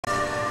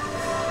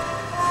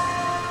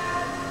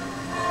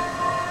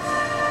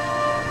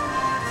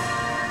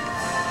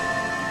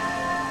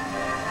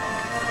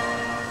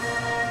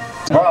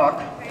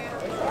Brock.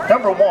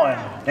 Number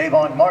 1,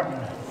 Davon Martin.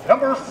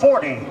 Number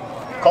 40,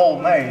 Cole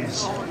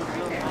Mays.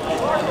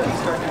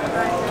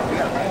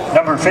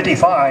 Number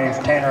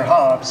 55, Tanner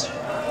Hobbs,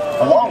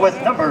 along with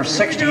number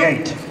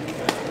 68,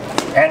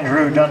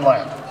 Andrew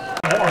Dunlap.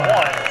 Number 1.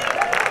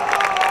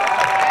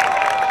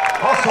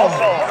 Also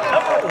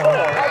number 4,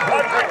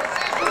 Roderick.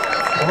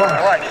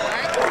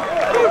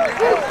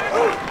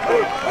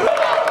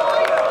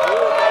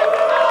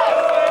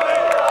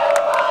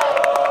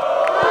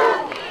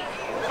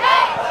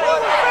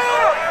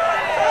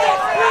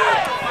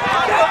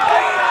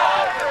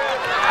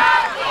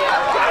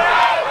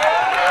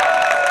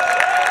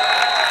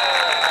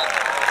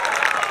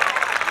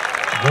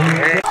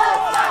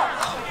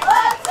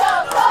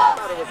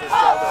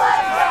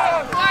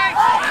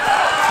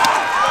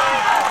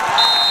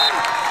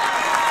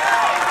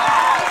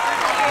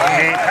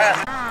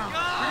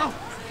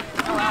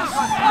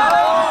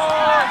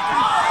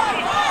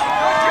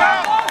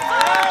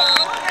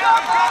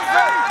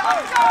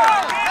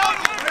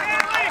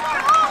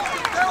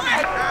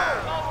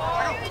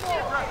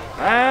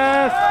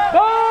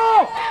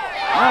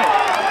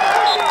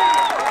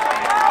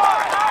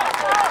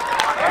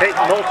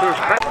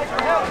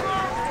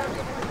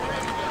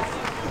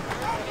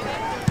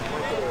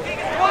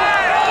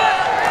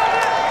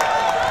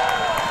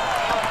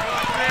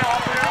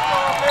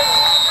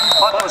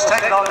 Punt was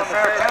taken on the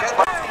fair catch.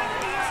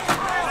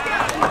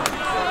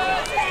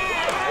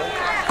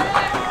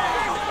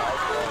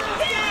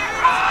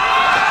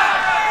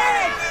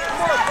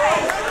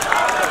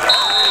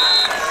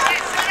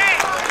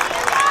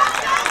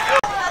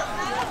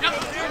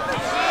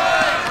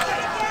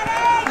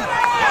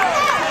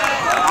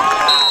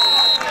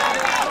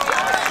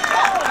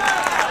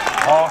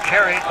 Ball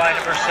carried by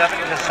number 7,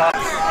 Desales.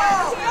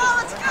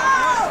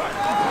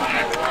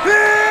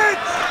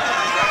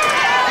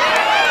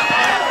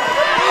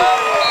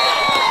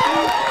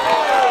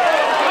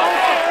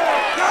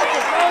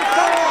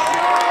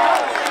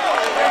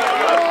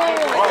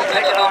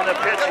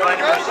 Pitch by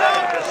number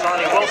 7,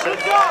 Desales Wilson.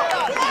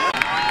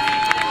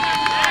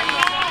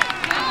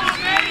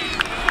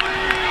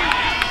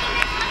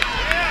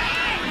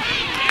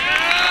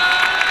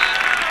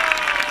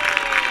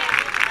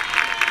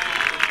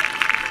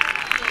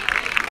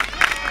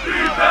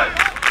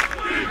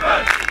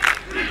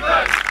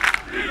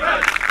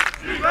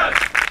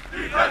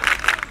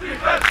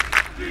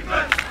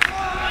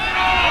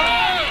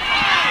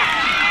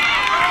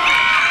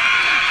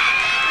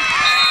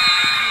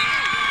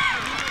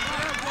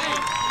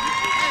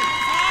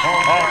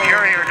 Ball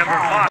carrier number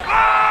 5.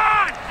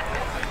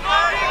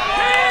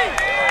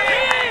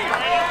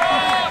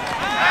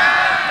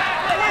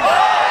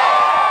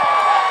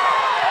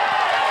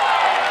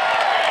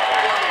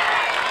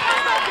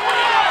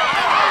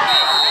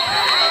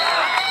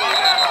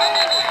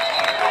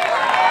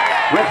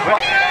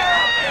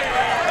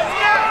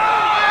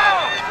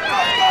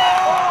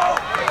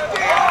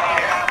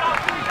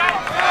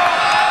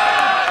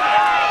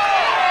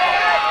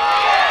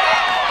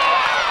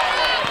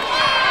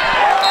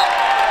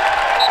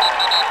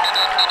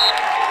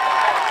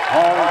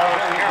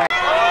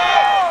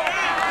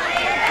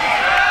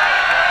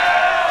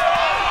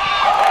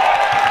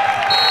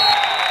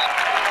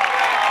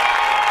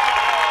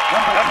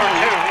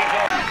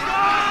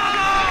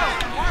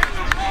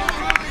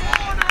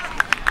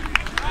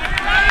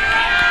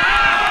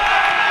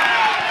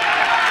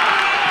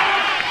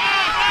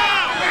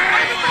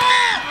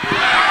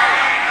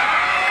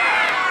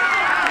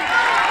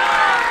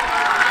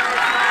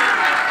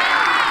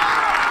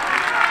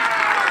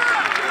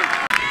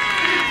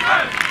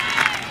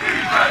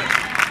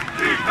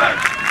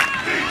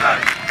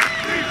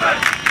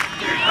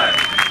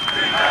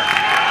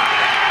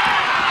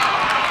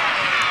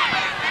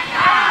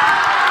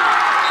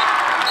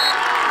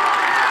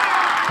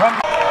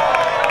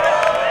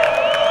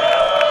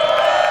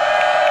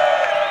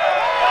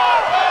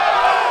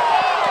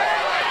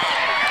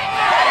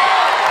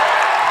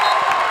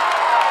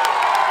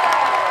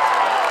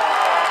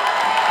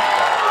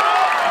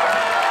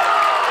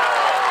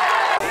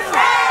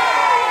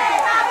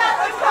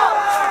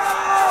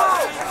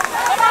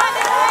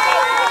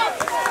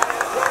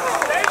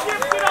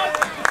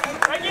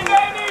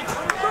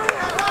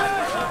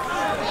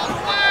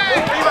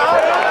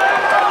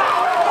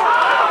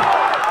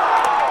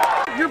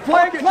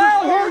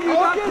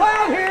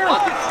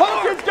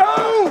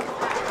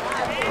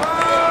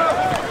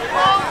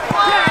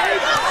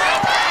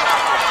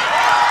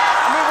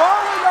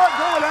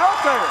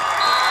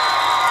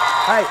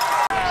 Hey.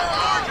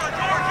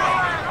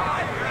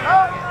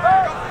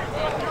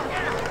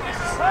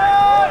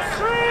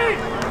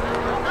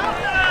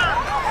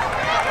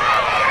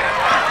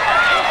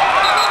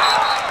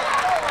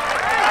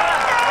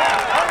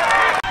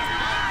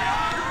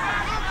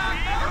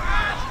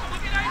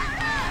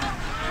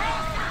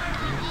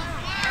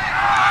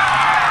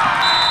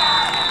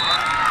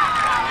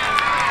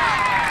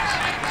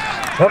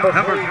 Number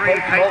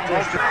 3, Peyton.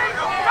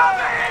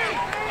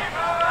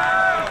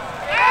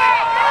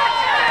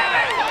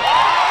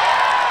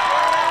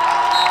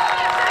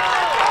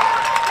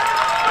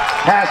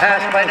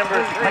 Pass by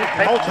number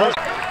 3, Colton.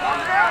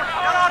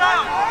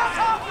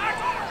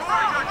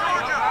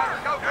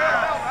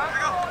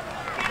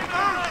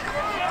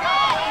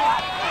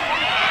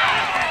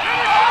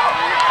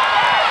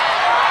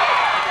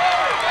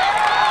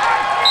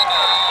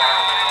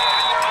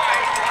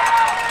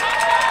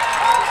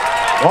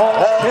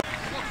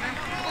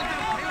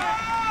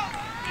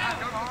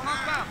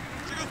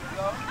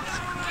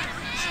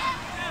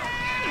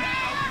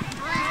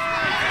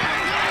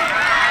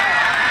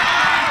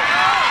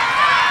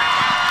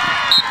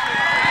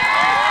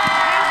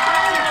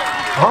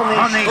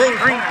 On the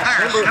screen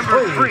pass, number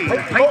 3. Take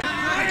a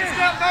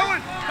step,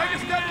 Bowen. Take a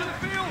step to the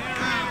field.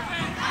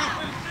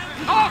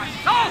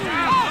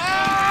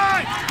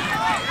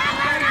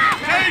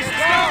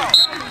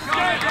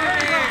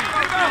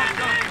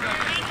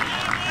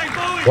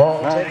 Ball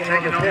taken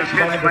on the pitch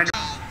by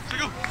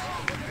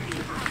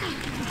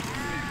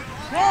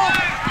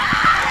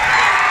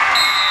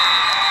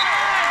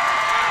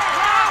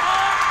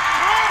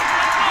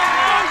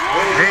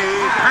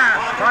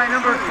by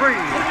number 3,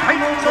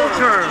 Peyton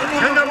Fulcher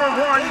to number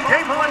 1,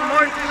 Davon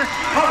Martin,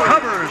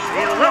 covers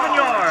 11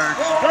 yards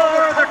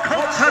for the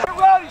Colts.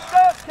 Ready,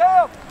 step,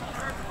 Cam.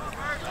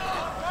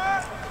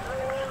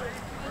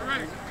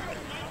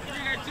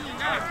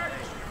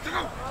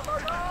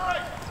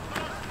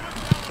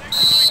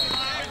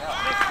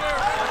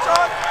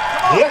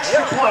 The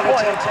extra point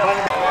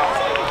attempt.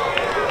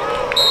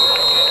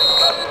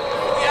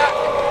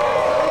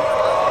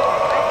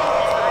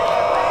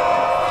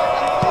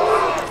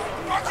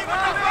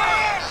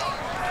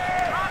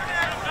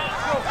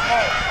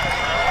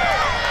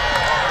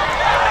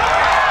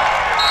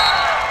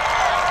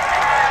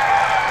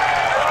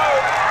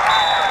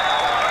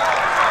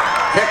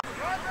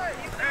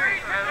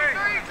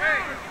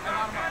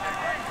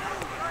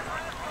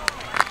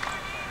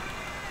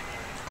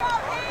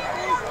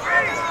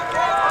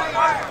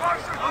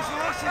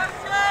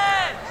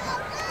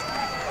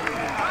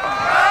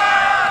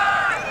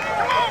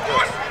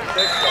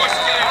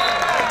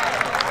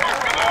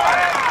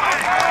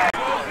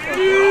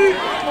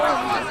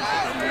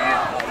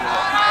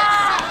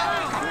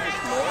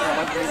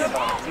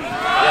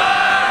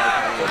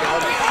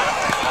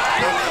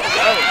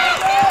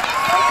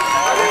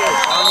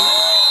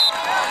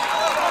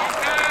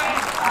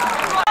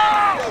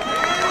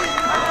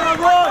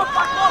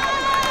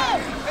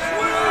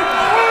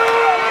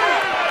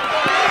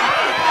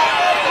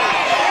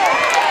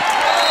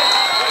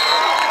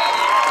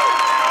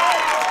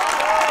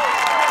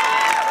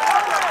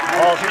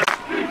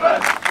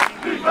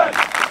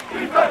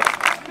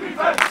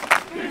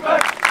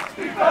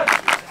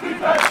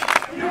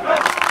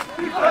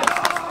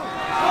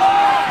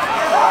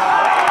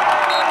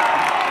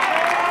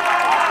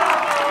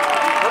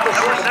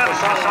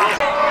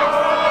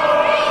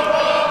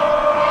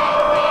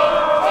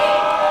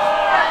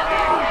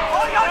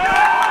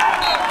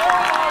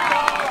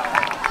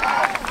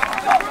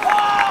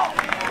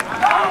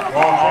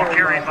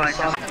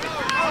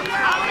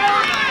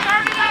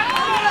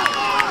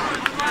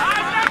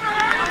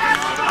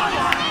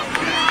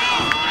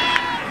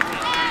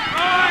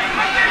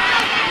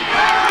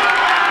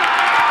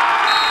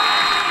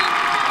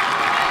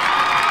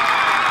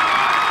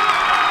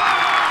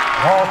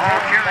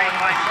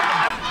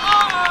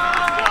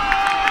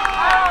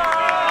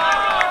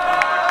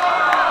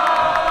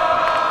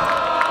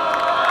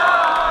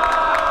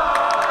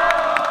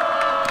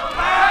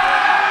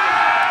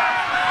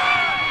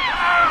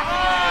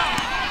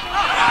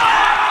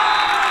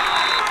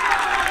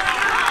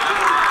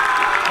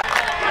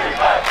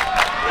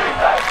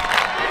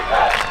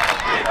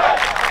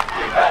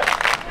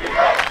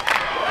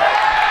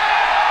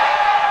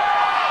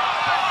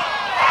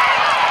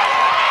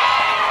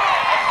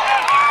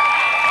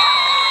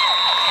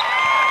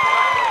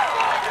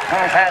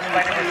 Pass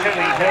by number 2,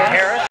 Ethan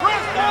Harris.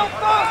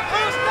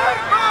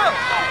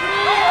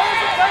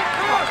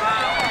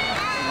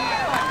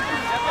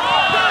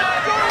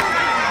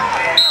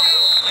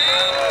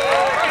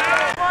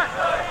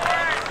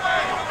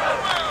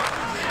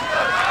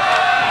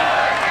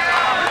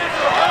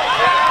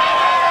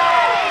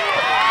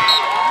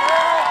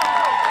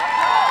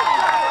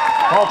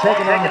 Ball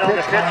taken on the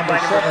pitch by number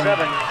 7,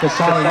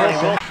 Desales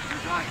Wilson.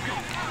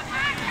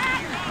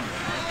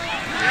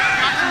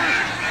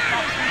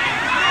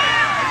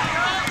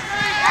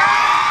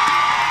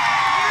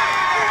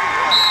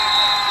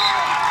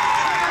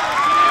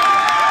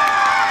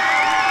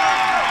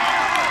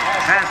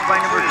 Pass by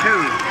number 2,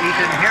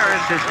 Ethan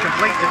Harris is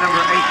complete to number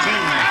 18,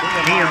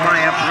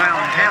 Nehemiah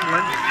Brown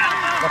Hamlin.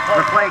 The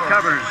play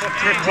covers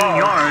 15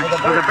 yards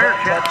for the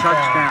Bearcat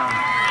touchdown.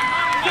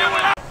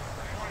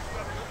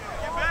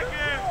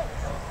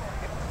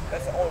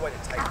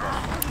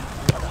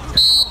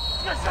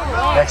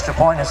 Extra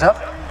point is up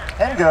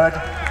and good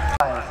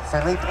by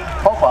Felipe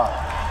Popa.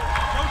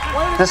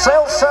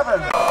 Desales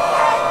 7.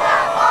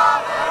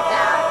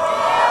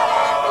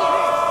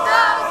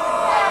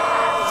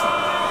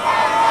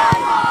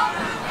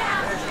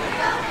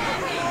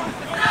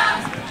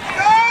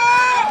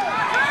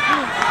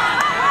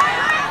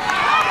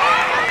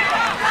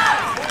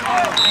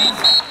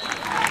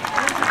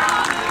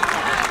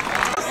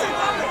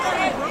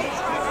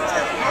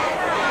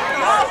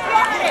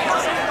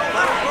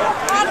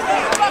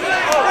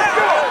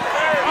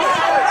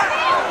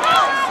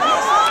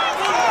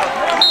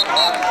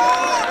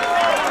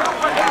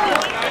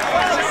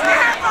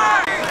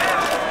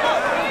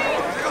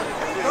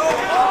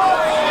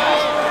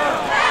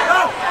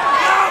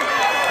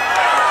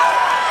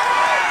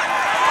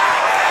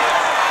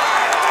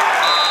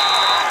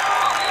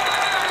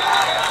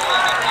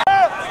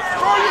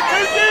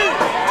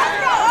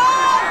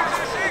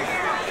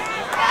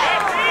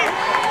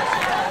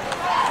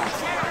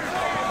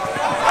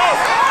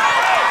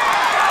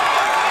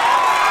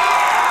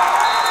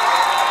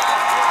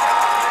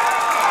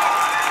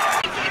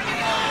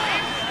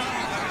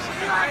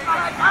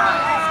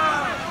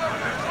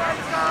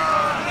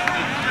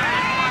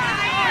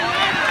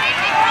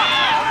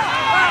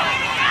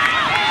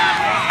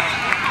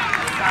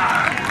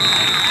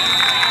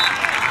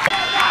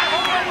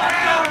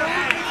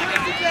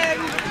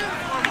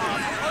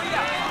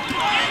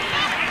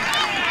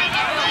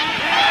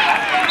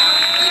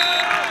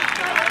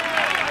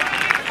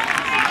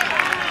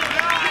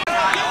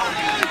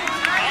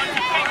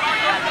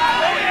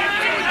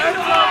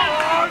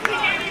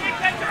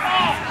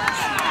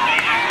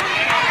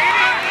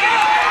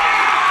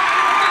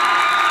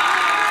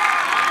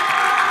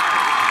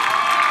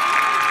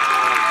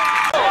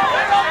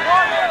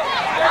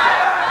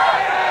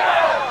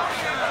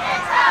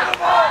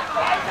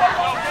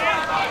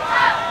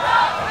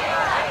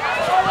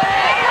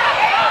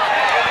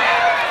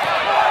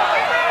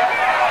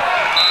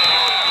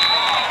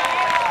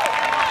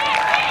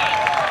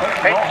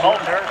 Peyton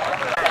Salter.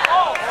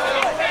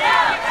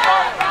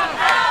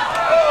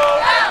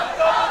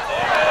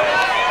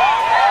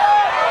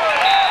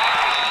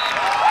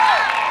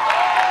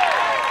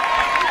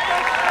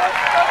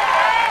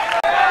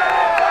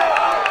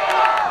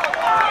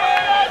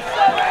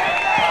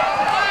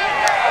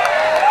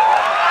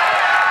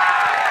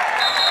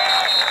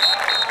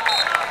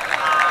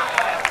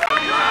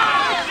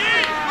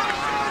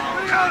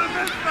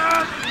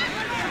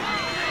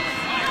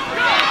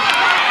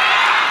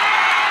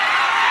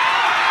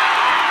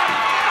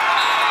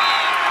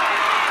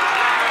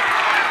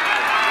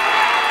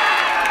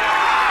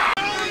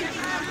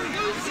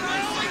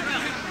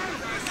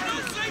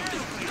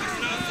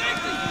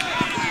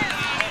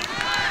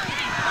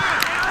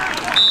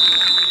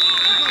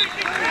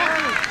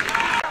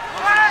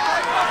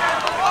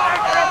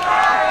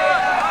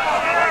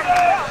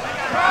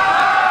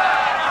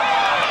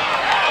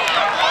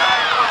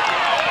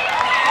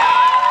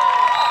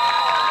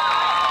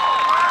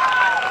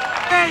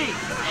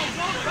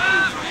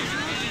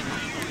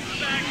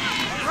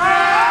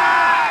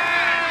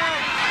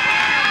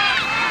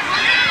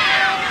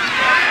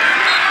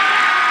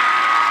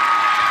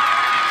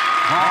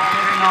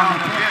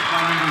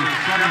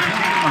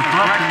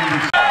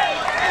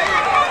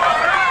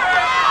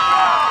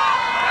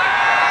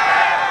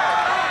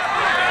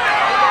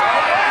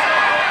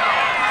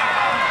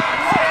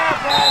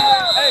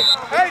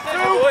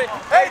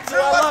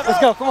 Let's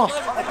go, come on.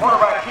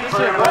 Quarterback keeper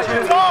number 2,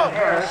 Ethan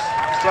Harris,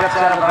 steps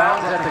out of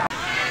bounds at the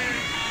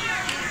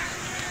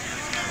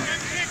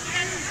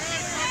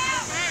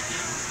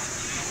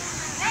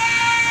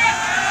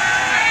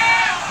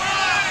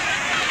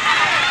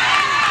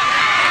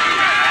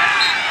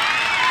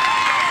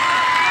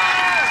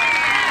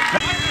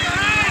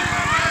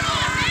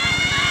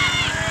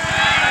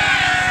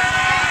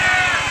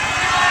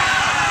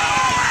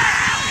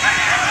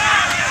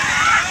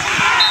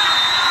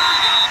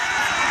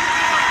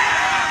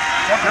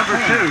Number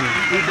 2,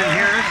 Ethan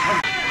Harris.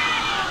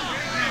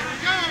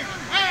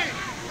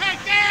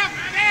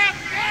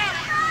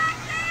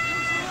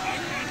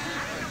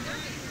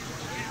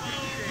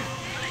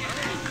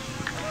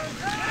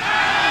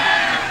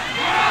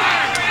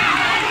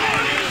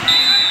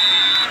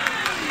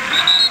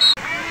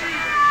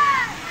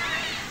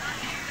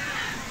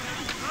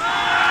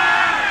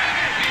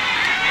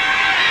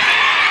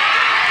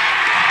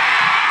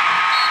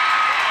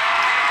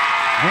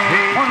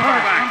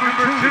 Quarterback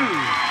number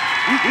 2,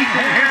 Ethan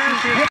Harris.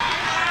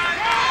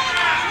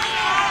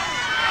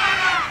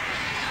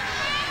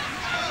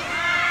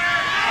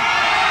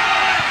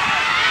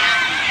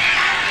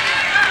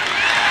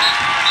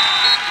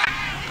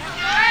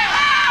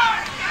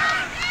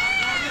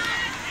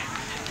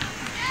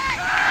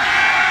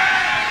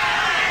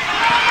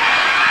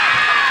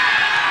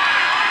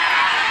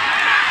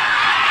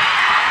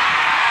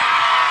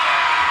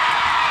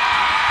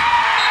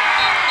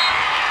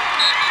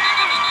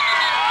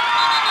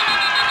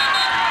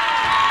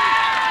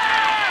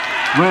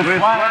 with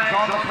flags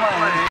on the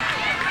play.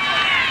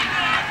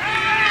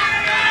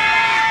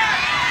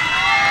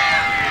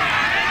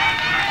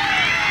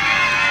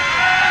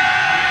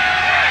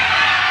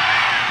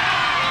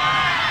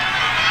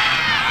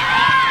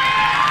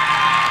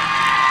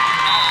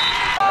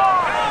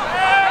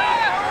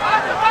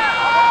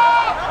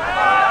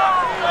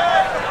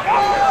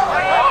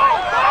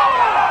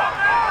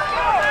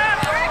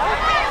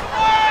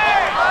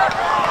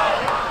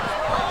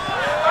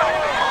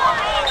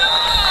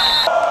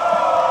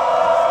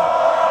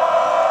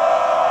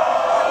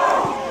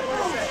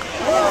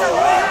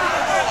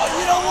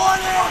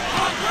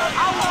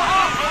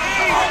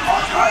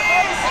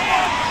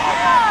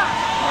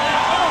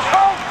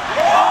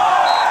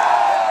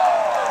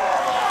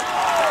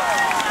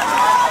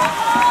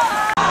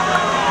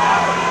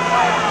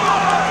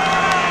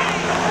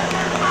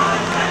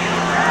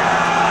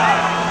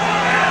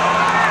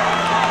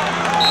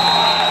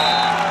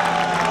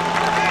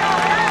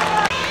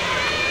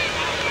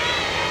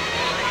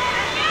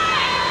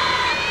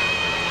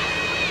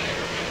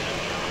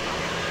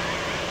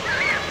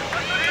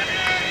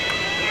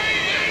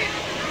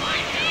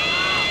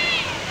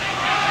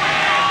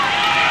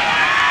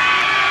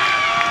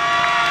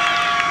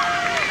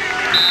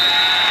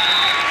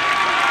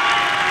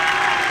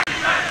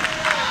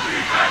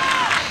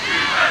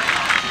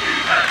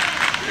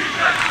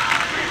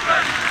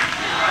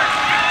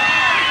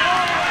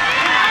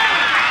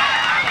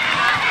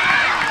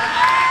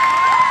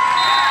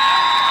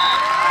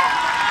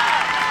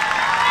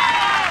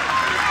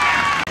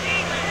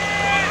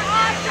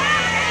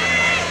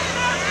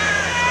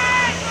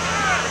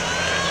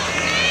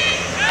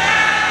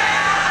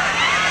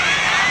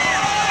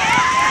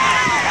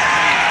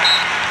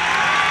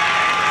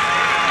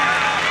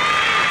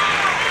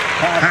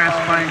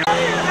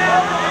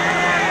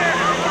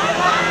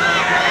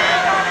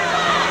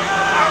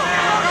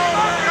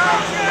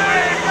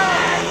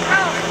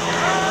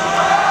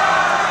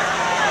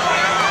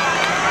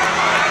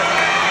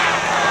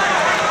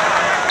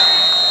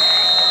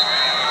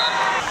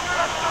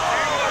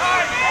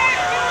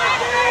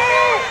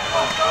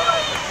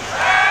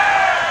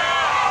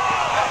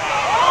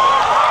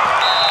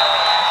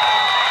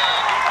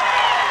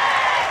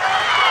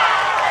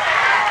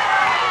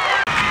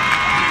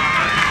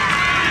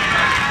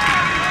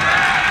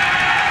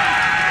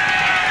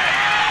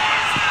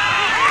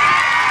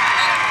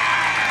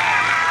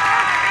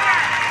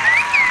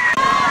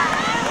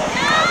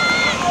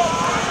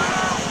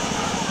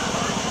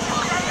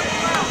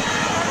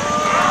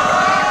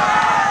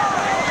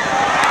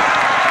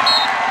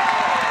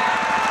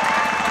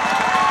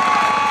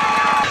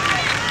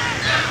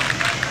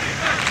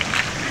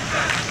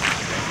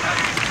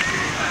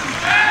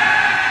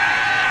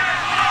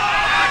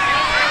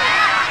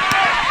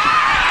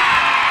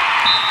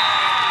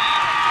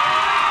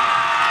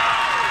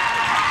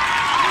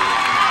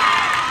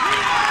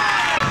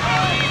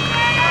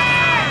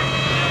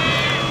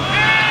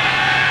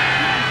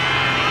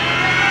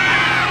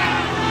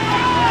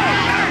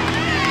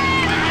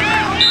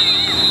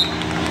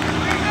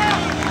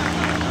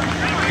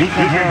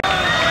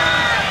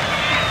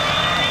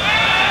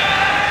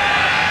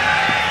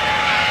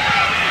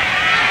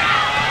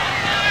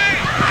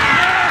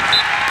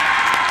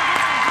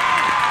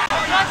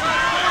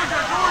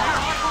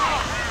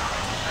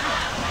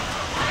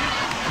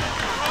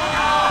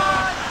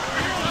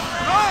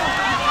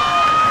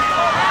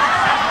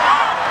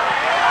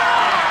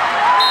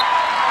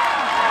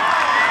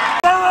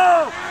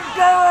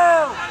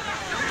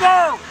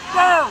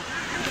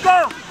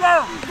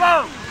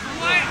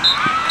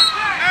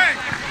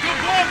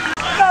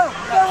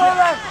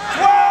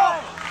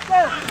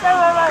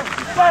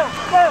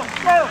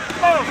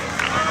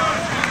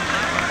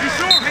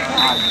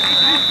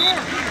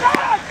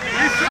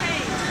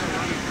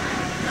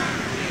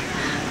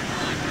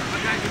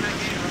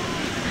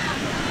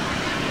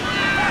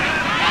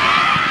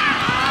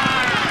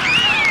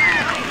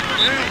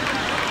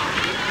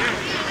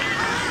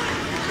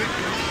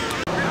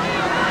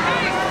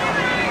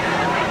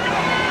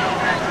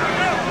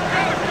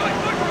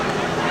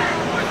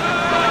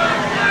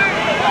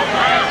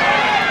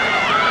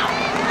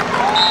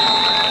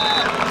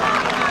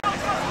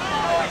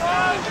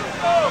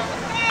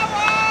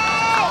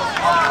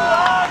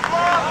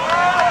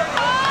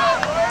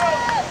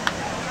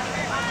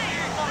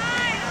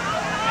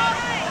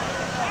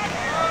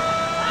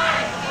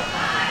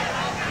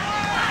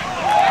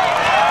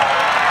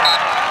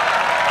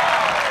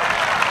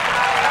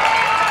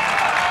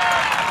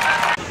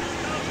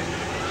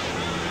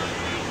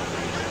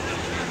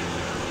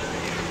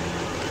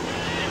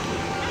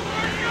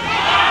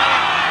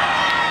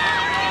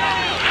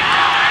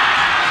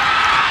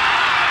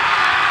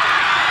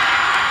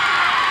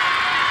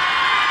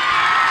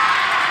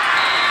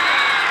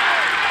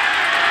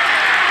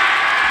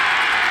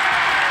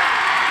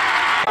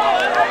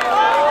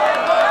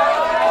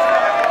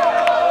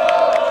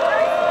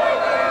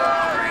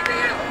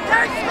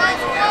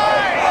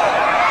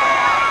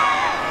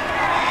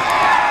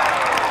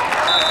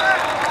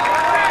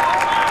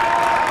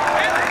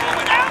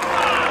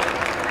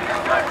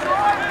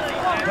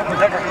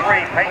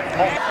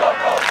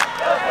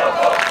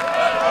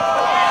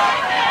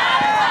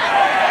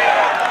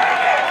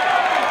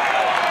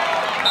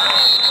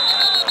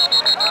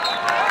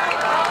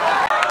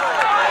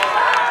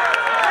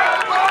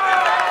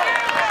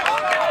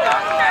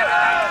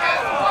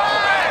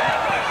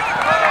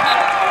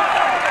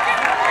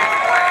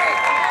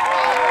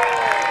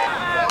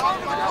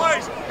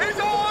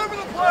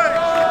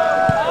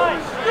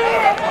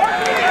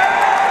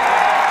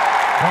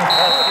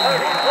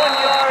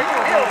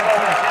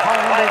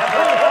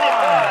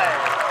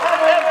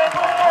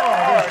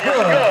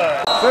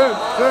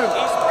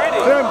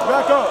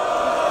 back up.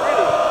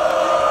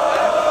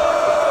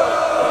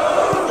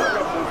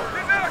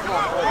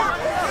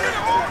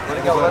 Let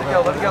it go, let it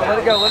go, let it go, let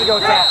it go, let it go,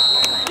 Top.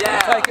 Yeah.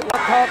 Take it,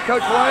 top,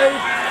 Coach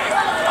Wade.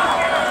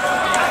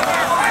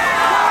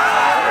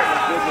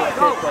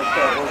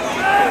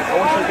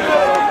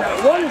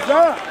 What is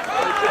that?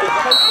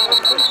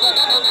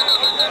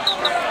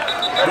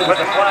 With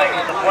the flag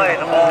at the play,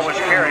 the ball was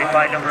carried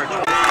by number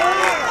 20.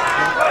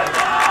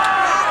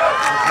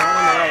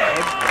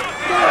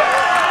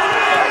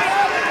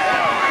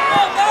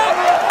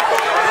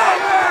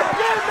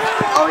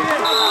 Oh, yeah.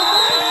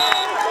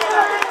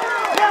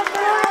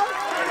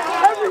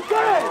 Every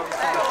day.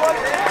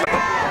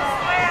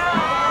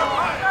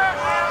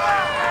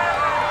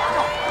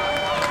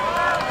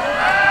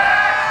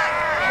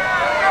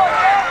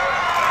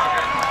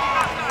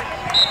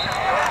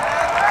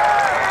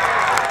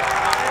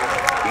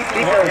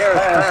 Harris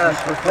pass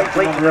was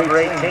complete to number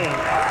 18.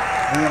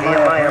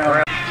 Nehemiah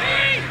Brown.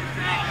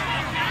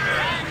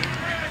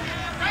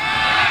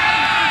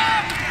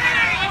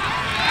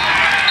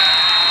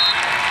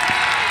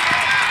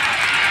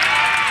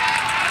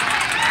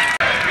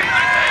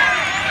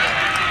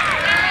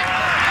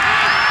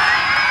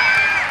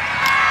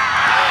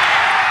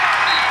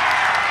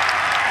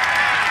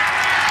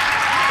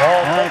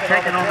 Ball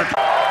taken on the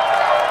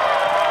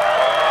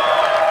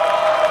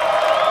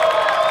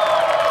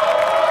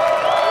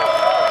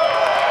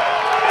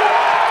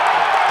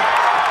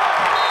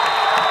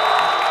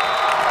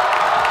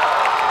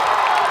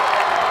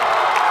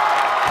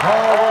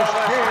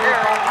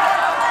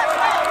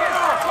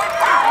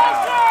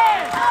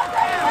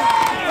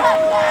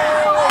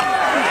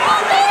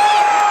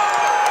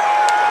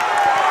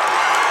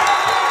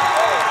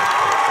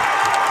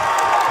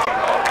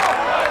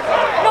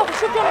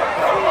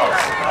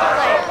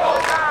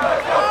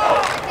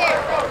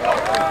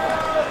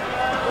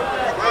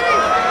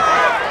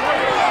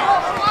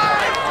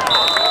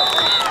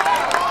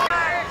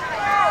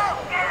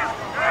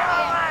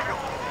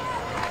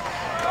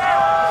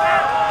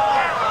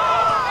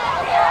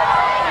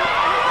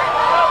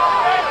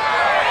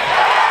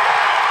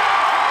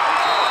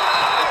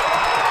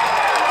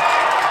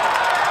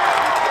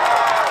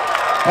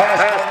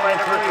pass by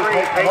number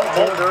 3, Peyton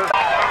Mulder.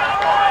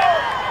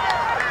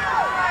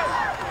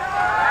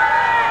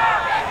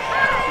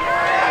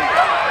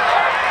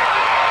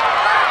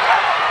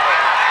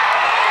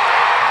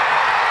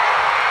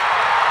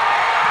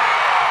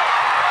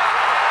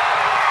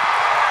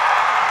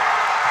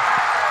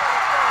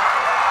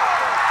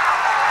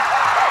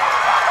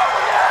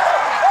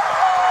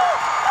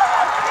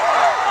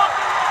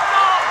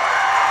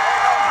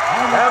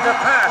 Now the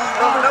pass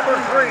from number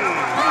 3,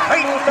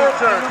 Peyton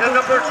Mulder, to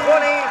number 20,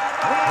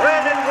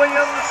 Brandon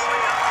Williams.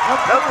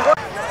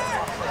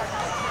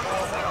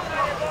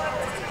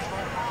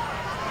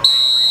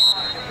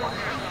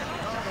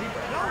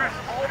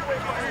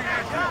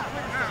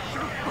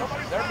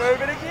 They're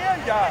moving again,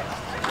 guys.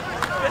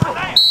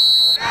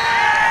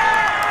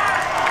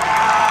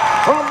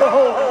 From the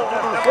hole,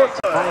 number 14,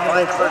 by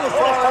number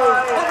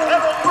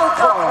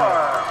 25,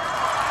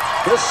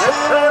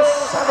 Desales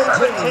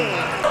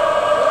 17.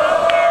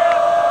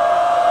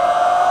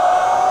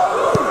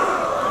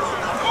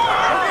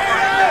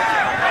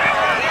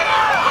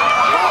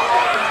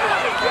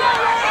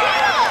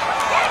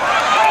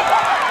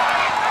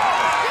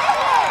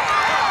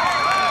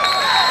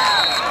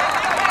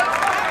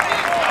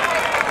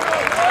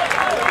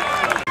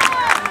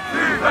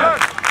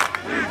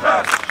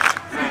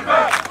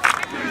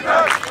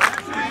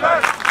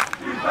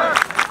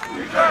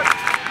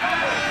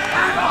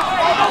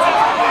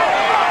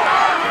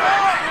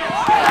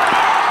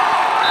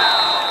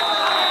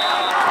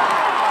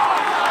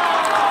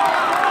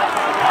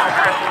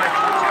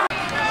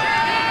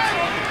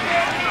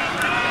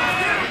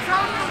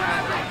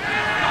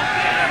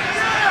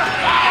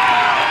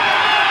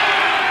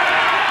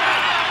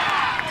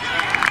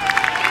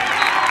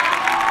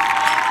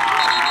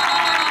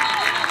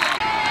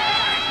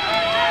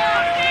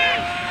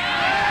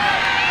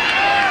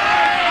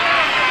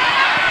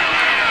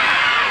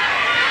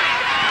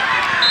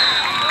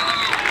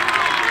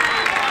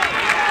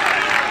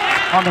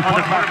 On the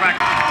quarterback.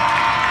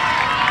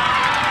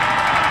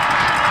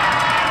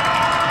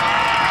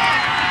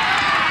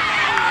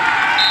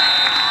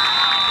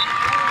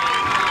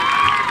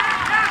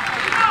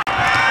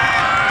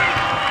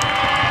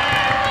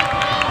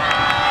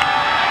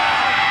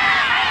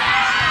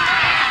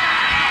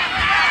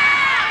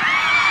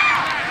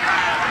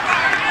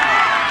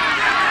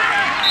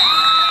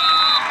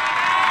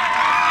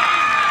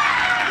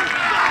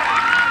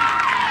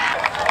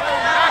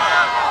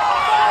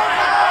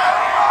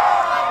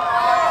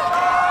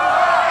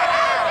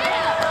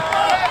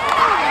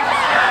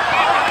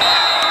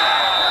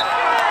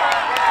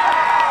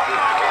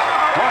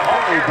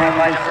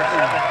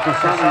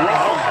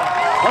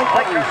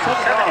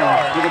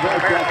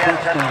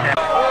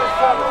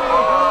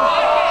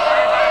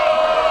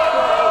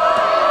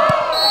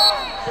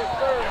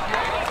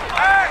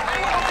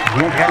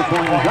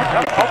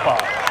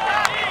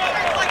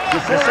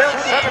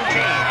 Desales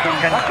 17,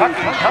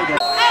 Kentucky.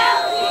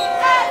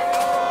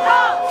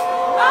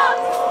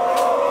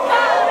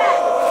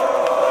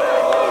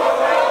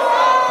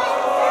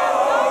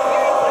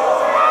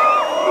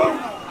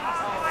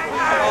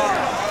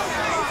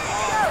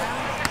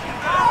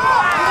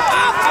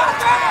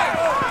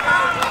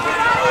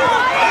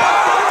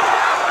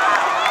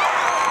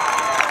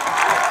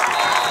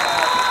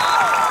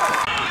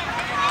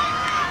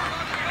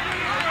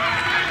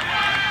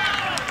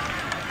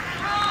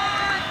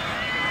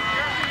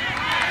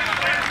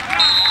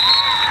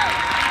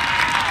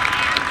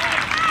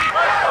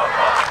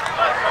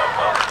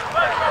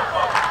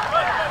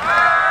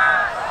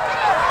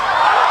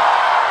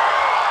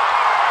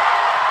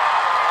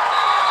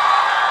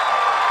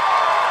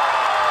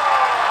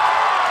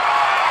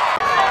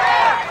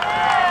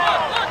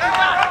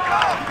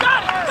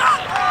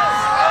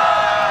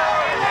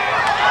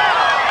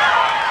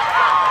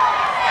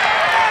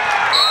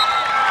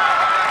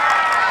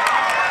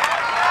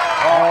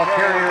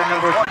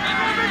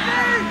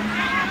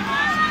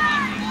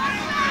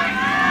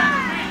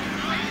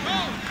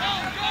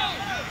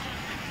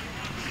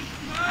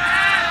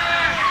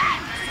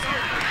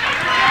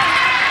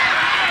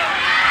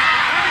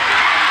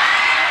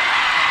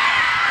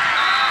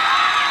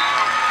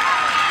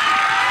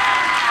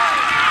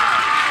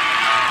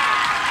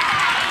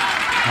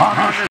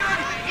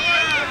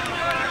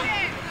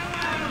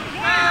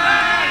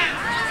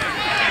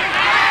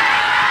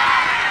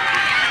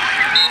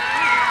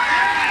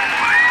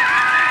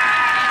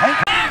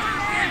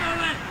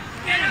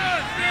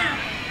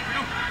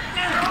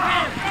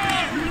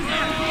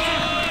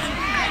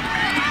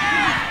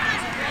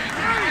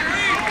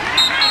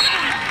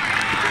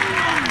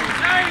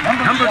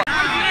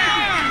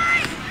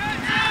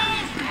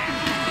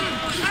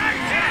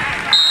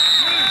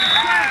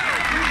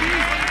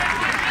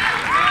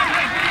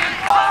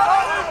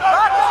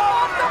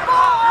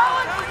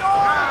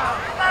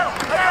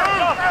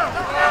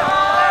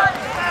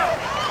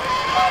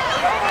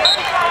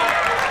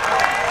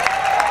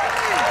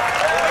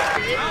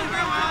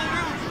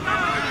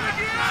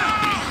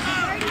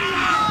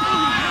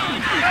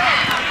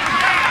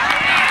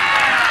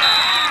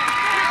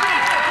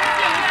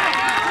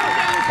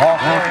 Ball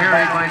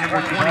carried by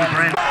number 20,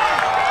 Brent.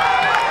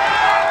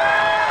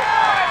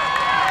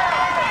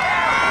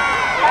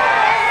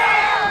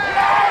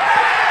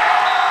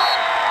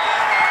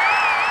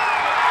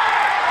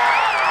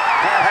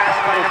 Pass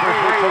by number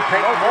 3 will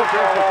take most of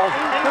the balls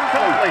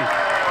incomplete.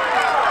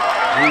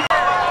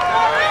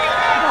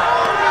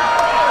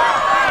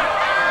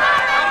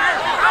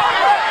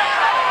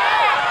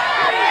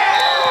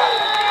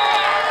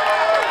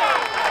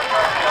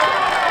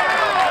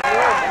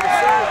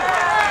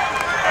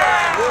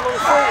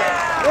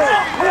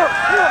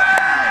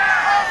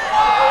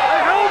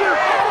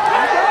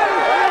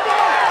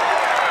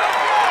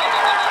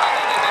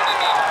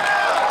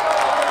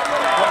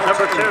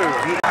 Number 2.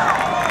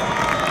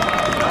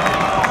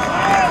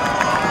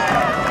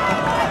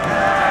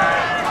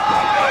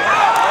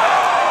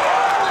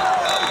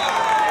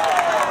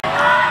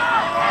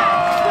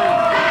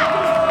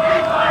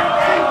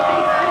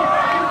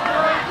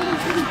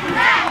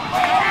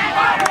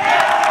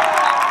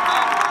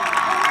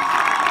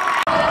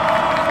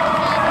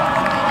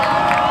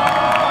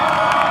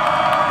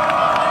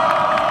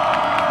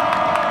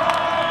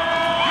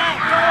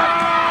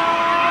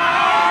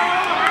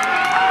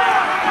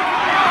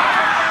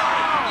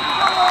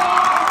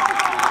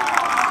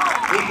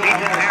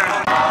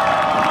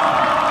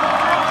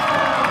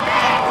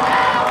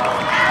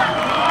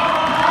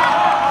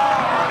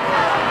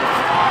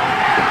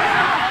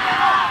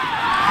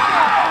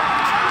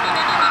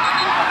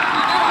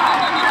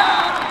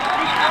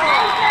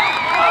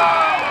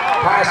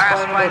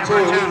 Number 2,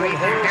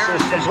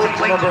 Harris is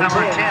complete to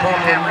number 10,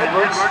 Cameron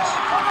Edwards.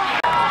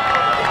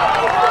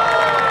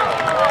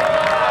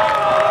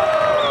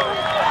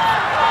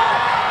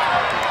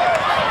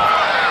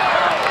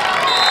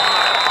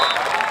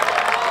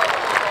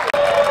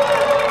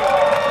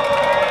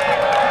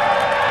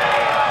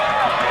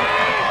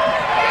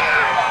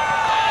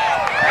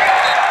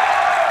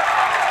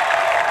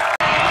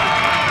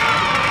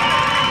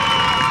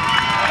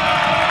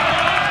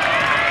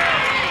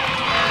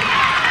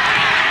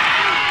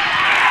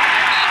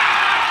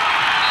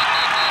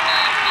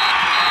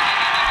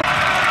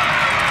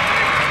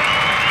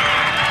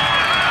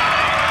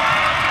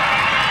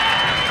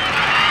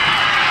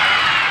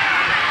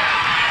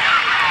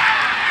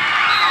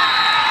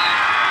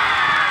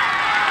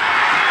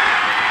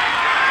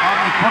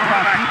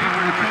 Quarterback keeper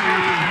with the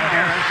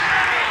Harris.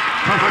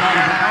 First out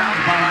of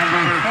bounds by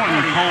number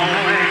 40, Cole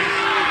Riggs.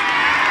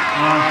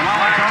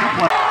 Flags on the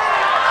play.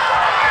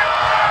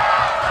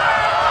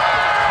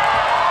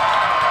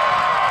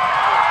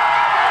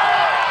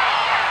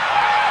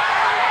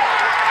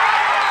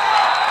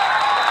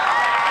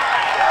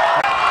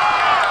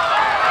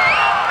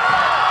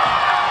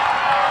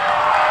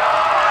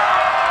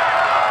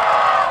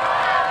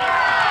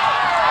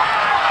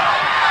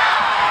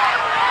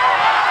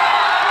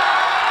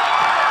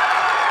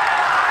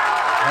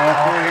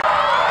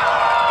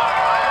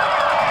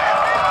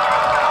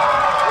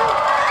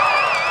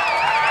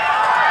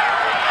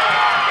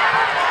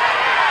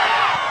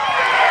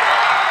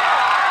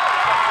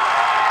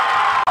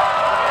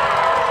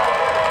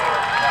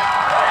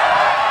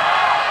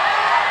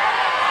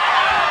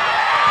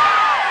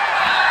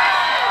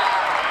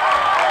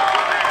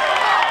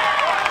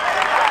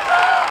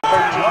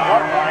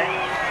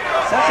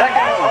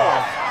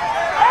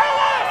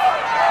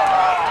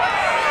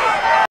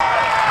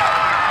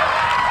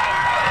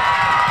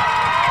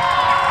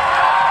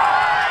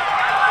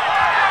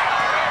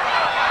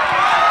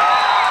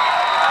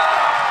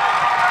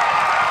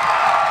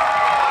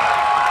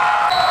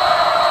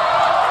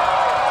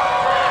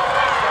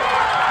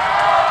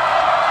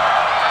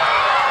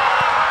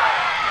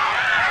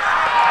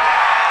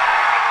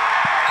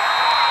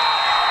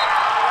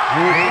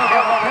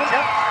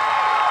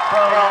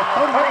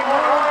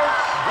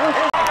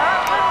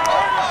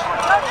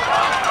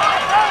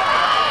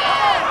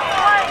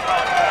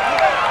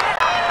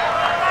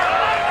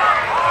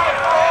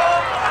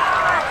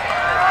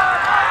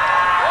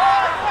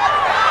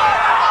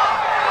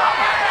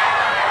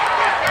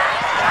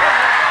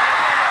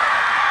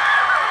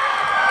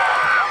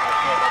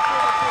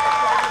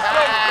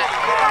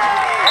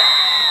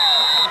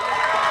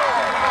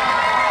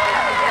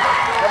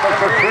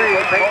 going for three.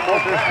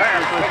 Bates'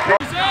 pass was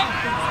picked.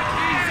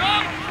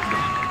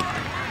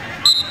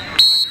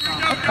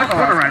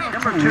 Quarterback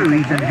number 2,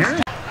 Ethan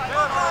Harris.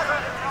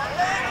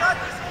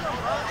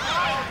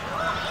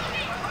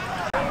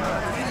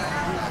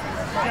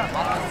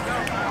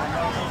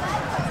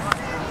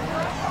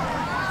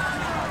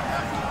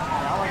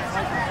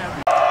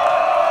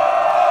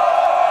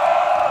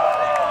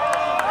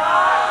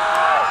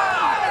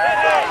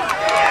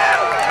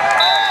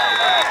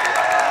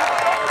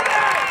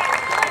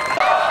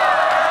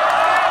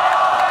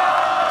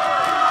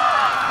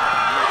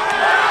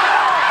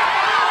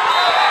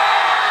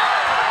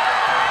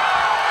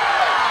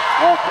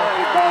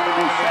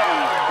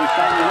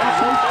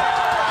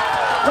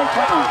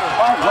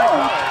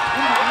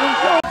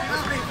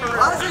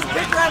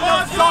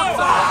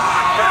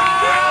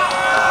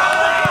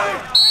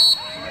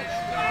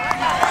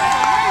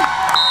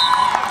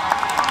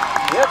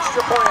 The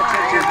extra point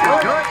attempt is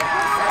good.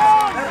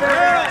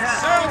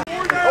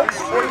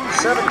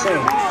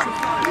 17.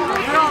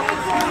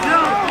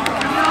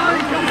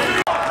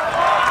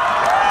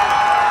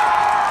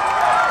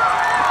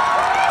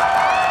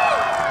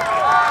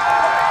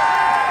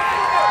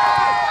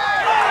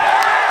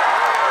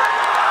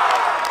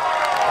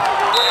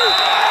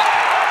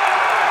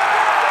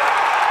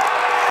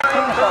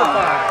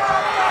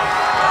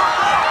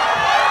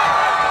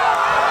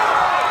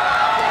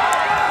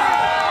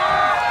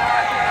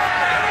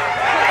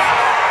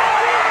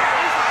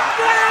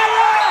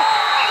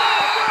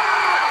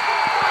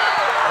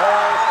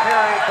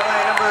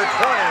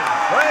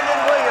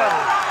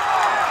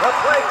 The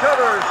play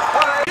covers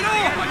 5.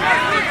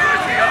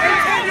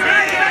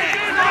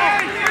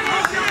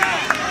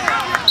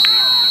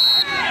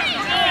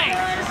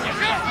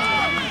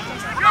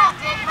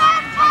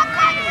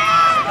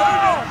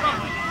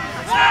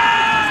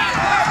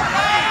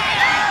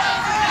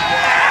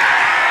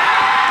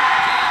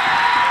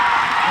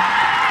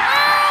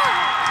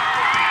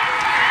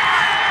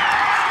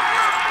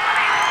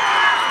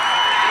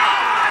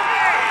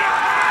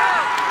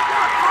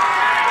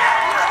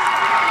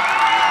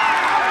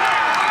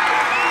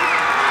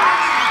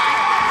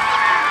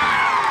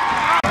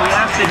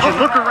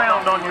 Look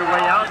around on your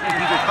way out. If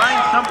you could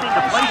find something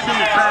to place in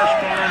the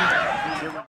trash can,